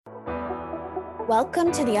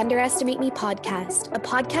Welcome to the Underestimate Me podcast, a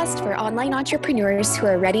podcast for online entrepreneurs who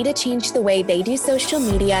are ready to change the way they do social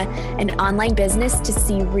media and online business to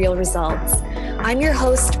see real results. I'm your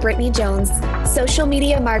host, Brittany Jones, social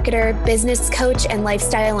media marketer, business coach, and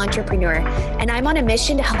lifestyle entrepreneur. And I'm on a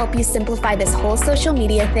mission to help you simplify this whole social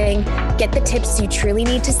media thing, get the tips you truly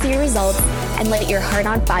need to see results, and light your heart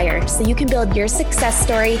on fire so you can build your success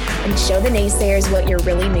story and show the naysayers what you're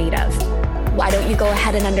really made of. Why don't you go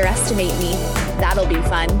ahead and underestimate me? That'll be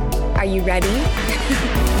fun. Are you ready?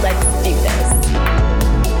 Let's do this.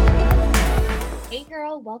 Hey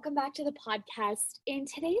girl, welcome back to the podcast. In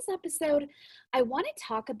today's episode, I want to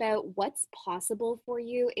talk about what's possible for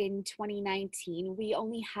you in 2019. We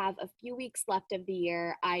only have a few weeks left of the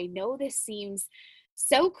year. I know this seems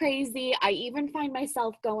so crazy. I even find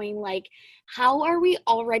myself going like, how are we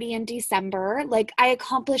already in December? Like, I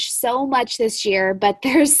accomplished so much this year, but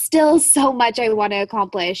there's still so much I want to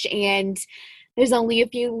accomplish. And there's only a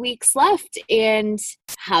few weeks left. And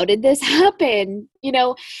how did this happen?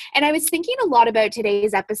 And I was thinking a lot about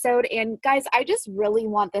today's episode. And guys, I just really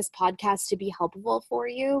want this podcast to be helpful for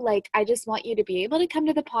you. Like, I just want you to be able to come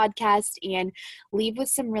to the podcast and leave with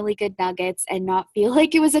some really good nuggets and not feel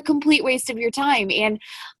like it was a complete waste of your time. And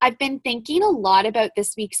I've been thinking a lot about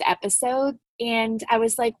this week's episode. And I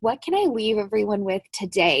was like, what can I leave everyone with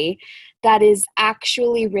today that is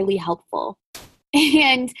actually really helpful?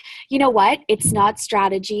 And you know what? It's not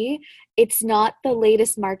strategy. It's not the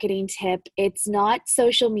latest marketing tip. It's not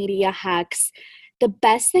social media hacks. The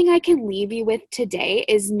best thing I can leave you with today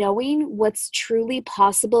is knowing what's truly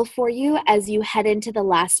possible for you as you head into the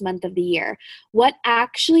last month of the year. What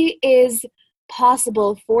actually is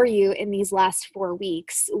possible for you in these last 4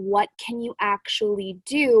 weeks? What can you actually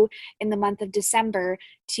do in the month of December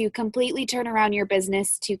to completely turn around your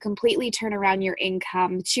business, to completely turn around your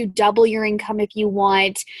income, to double your income if you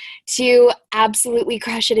want, to absolutely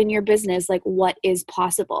crush it in your business? Like, what is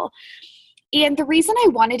possible? And the reason I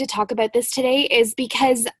wanted to talk about this today is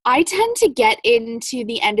because I tend to get into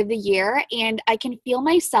the end of the year and I can feel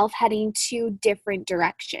myself heading two different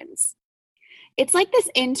directions. It's like this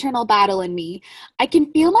internal battle in me. I can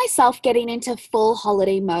feel myself getting into full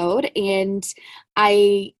holiday mode, and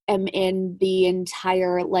I am in the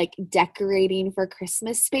entire decorating for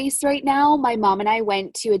Christmas space right now. My mom and I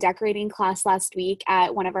went to a decorating class last week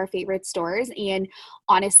at one of our favorite stores, and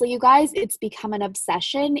honestly, you guys, it's become an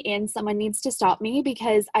obsession, and someone needs to stop me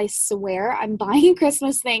because I swear I'm buying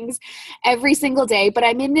Christmas things every single day, but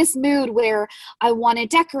I'm in this mood where I want to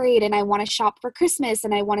decorate and I want to shop for Christmas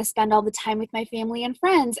and I want to spend all the time with my family and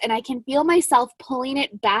friends, and I can feel myself pulling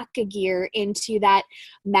it back a gear into that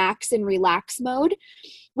max and relax mode.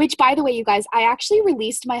 Which, by the way, you guys, I actually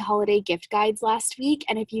released my holiday gift guides last week.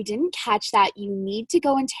 And if you didn't catch that, you need to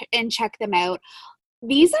go and check them out.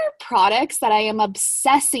 These are products that I am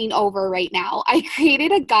obsessing over right now. I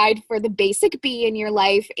created a guide for the basic bee in your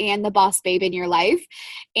life and the boss babe in your life.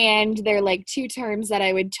 And they're like two terms that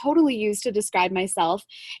I would totally use to describe myself.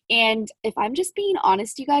 And if I'm just being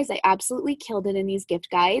honest, you guys, I absolutely killed it in these gift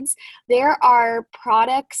guides. There are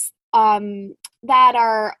products that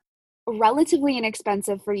are relatively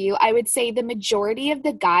inexpensive for you. I would say the majority of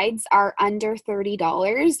the guides are under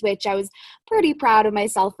 $30, which I was pretty proud of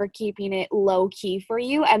myself for keeping it low key for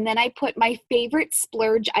you. And then I put my favorite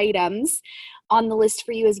splurge items on the list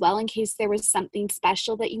for you as well, in case there was something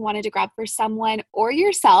special that you wanted to grab for someone or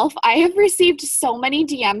yourself. I have received so many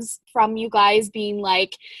DMs from you guys being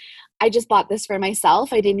like, I just bought this for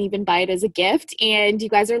myself. I didn't even buy it as a gift. And you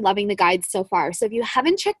guys are loving the guides so far. So if you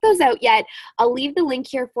haven't checked those out yet, I'll leave the link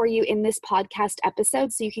here for you in this podcast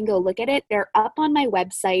episode so you can go look at it. They're up on my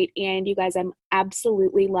website. And you guys, I'm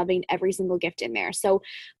absolutely loving every single gift in there. So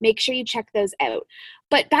make sure you check those out.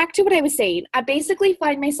 But back to what I was saying, I basically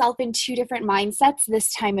find myself in two different mindsets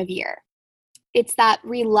this time of year. It's that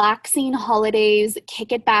relaxing holidays,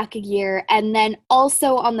 kick it back a year. And then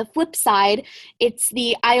also on the flip side, it's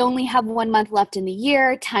the I only have 1 month left in the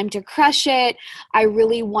year, time to crush it. I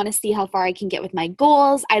really want to see how far I can get with my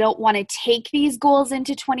goals. I don't want to take these goals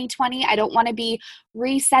into 2020. I don't want to be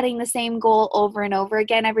resetting the same goal over and over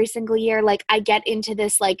again every single year. Like, I get into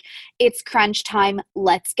this, it's crunch time,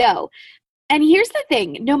 let's go. And here's the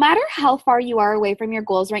thing, no matter how far you are away from your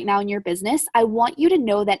goals right now in your business, I want you to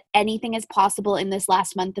know that anything is possible in this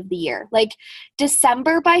last month of the year. Like,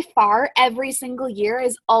 December by far, every single year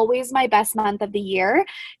is always my best month of the year,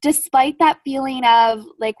 despite that feeling of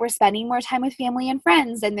we're spending more time with family and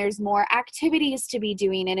friends and there's more activities to be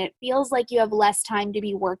doing and it feels like you have less time to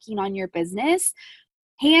be working on your business.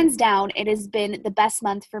 Hands down, it has been the best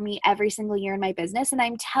month for me every single year in my business. And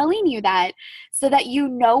I'm telling you that so that you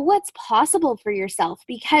know what's possible for yourself,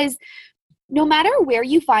 because No matter where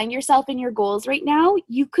you find yourself in your goals right now,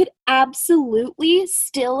 you could absolutely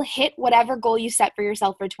still hit whatever goal you set for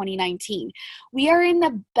yourself for 2019. We are in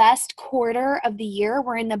the best quarter of the year.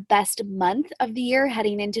 We're in the best month of the year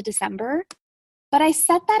heading into December. But I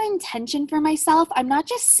set that intention for myself. I'm not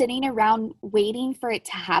just sitting around waiting for it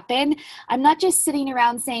to happen. I'm not just sitting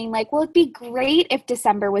around saying like, well, it'd be great if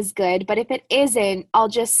December was good, but if it isn't, I'll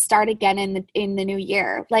just start again in the new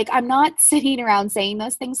year. Like, I'm not sitting around saying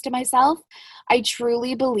those things to myself. I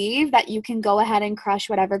truly believe that you can go ahead and crush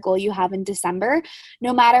whatever goal you have in December,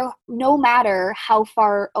 no matter how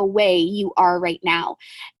far away you are right now.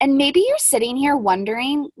 And maybe you're sitting here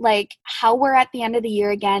wondering like how we're at the end of the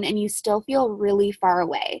year again and you still feel really far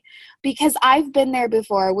away, because I've been there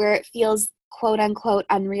before where it feels quote unquote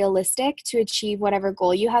unrealistic to achieve whatever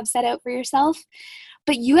goal you have set out for yourself.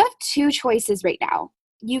 But you have two choices right now.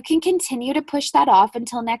 You can continue to push that off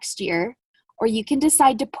until next year, or you can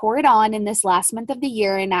decide to pour it on in this last month of the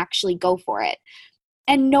year and actually go for it.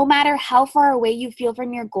 And no matter how far away you feel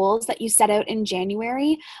from your goals that you set out in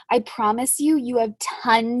January, I promise you, you have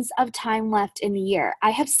tons of time left in the year. I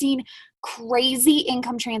have seen crazy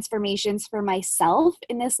income transformations for myself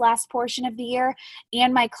in this last portion of the year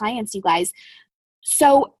and my clients, you guys.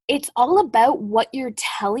 So it's all about what you're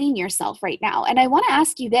telling yourself right now. And I want to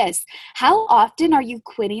ask you this: how often are you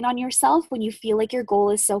quitting on yourself when you feel like your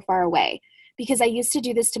goal is so far away? Because I used to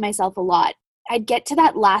do this to myself a lot. I'd get to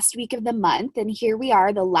that last week of the month, and here we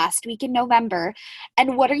are, the last week in November.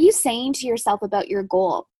 And what are you saying to yourself about your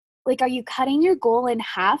goal? Like, are you cutting your goal in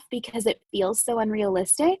half because it feels so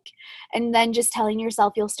unrealistic? And then just telling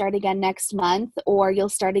yourself you'll start again next month or you'll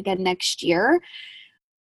start again next year?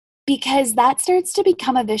 Because that starts to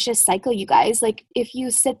become a vicious cycle, you guys. Like, if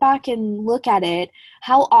you sit back and look at it,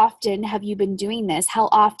 how often have you been doing this? How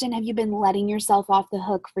often have you been letting yourself off the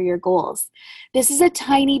hook for your goals? This is a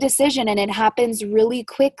tiny decision and it happens really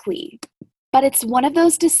quickly. But it's one of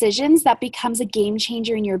those decisions that becomes a game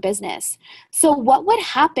changer in your business. So what would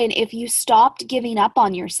happen if you stopped giving up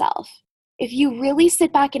on yourself? If you really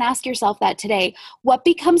sit back and ask yourself that today, what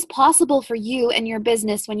becomes possible for you and your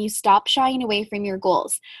business when you stop shying away from your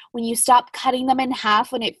goals? When you stop cutting them in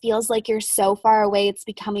half when it feels like you're so far away it's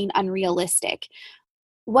becoming unrealistic?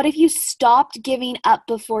 What if you stopped giving up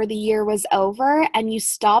before the year was over and you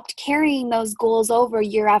stopped carrying those goals over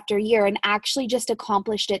year after year and actually just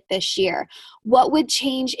accomplished it this year? What would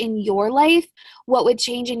change in your life? What would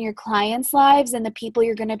change in your clients' lives and the people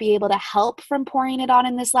you're going to be able to help from pouring it on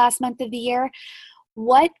in this last month of the year?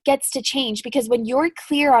 What gets to change? Because when you're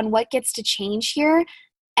clear on what gets to change here,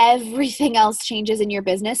 everything else changes in your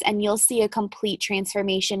business and you'll see a complete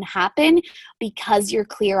transformation happen because you're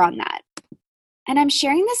clear on that. And I'm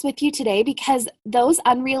sharing this with you today because those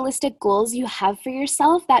unrealistic goals you have for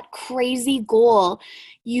yourself, that crazy goal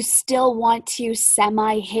you still want to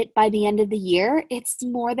semi-hit by the end of the year, it's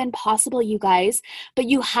more than possible, you guys. But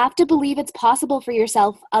you have to believe it's possible for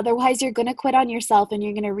yourself. Otherwise, you're going to quit on yourself and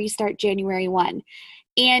you're going to restart January 1.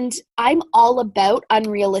 And I'm all about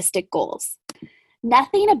unrealistic goals.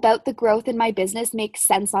 Nothing about the growth in my business makes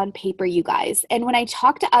sense on paper, you guys. And when I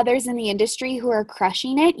talk to others in the industry who are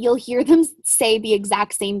crushing it, you'll hear them say the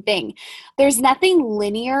exact same thing. There's nothing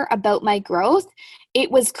linear about my growth. It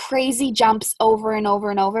was crazy jumps over and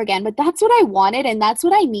over and over again, but that's what I wanted and that's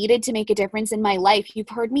what I needed to make a difference in my life. You've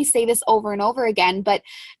heard me say this over and over again, but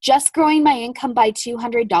just growing my income by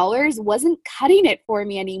 $200 wasn't cutting it for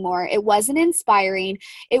me anymore. It wasn't inspiring.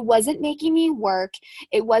 It wasn't making me work.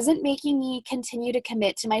 It wasn't making me continue to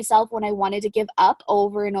commit to myself when I wanted to give up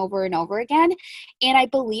over and over and over again. And I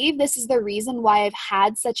believe this is the reason why I've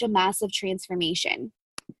had such a massive transformation.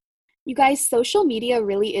 You guys, social media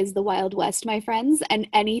really is the Wild West, my friends, and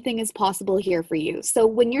anything is possible here for you. So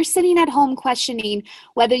when you're sitting at home questioning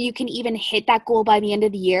whether you can even hit that goal by the end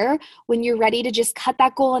of the year, when you're ready to just cut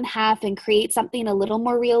that goal in half and create something a little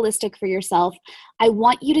more realistic for yourself, I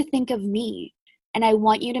want you to think of me, and I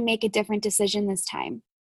want you to make a different decision this time.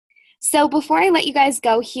 So before I let you guys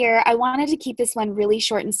go here, I wanted to keep this one really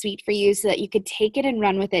short and sweet for you so that you could take it and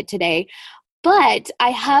run with it today. But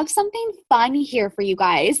I have something fun here for you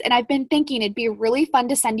guys, and I've been thinking it'd be really fun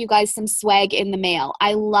to send you guys some swag in the mail.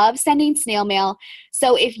 I love sending snail mail,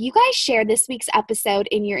 so if you guys share this week's episode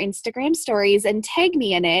in your Instagram stories and tag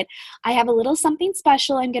me in it, I have a little something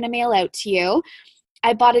special I'm going to mail out to you.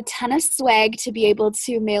 I bought a ton of swag to be able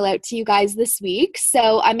to mail out to you guys this week.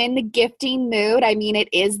 So I'm in the gifting mood. I mean, it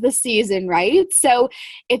is the season, right? So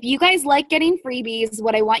if you guys like getting freebies,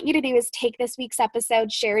 what I want you to do is take this week's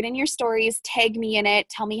episode, share it in your stories, tag me in it,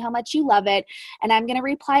 tell me how much you love it, and I'm going to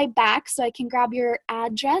reply back so I can grab your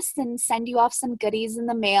address and send you off some goodies in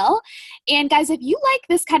the mail. And guys, if you like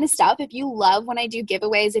this kind of stuff, if you love when I do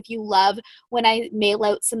giveaways, if you love when I mail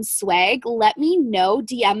out some swag, let me know,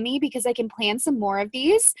 DM me, because I can plan some more of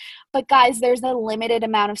these. But guys, there's a limited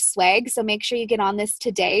amount of swag, so make sure you get on this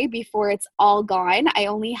today before it's all gone. I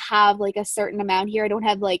only have like a certain amount here. I don't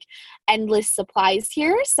have like endless supplies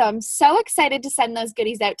here. So I'm so excited to send those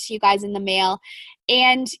goodies out to you guys in the mail.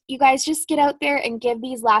 And you guys just get out there and give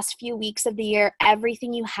these last few weeks of the year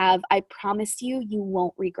everything you have. I promise you, you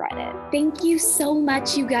won't regret it. Thank you so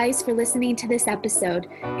much, you guys, for listening to this episode.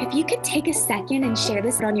 If you could take a second and share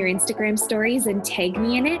this on your Instagram stories and tag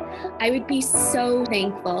me in it, I would be so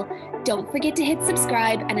thankful. Don't forget to hit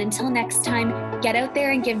subscribe, and until next time, get out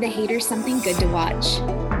there and give the haters something good to watch.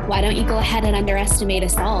 Why don't you go ahead and underestimate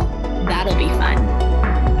us all? That'll be fun.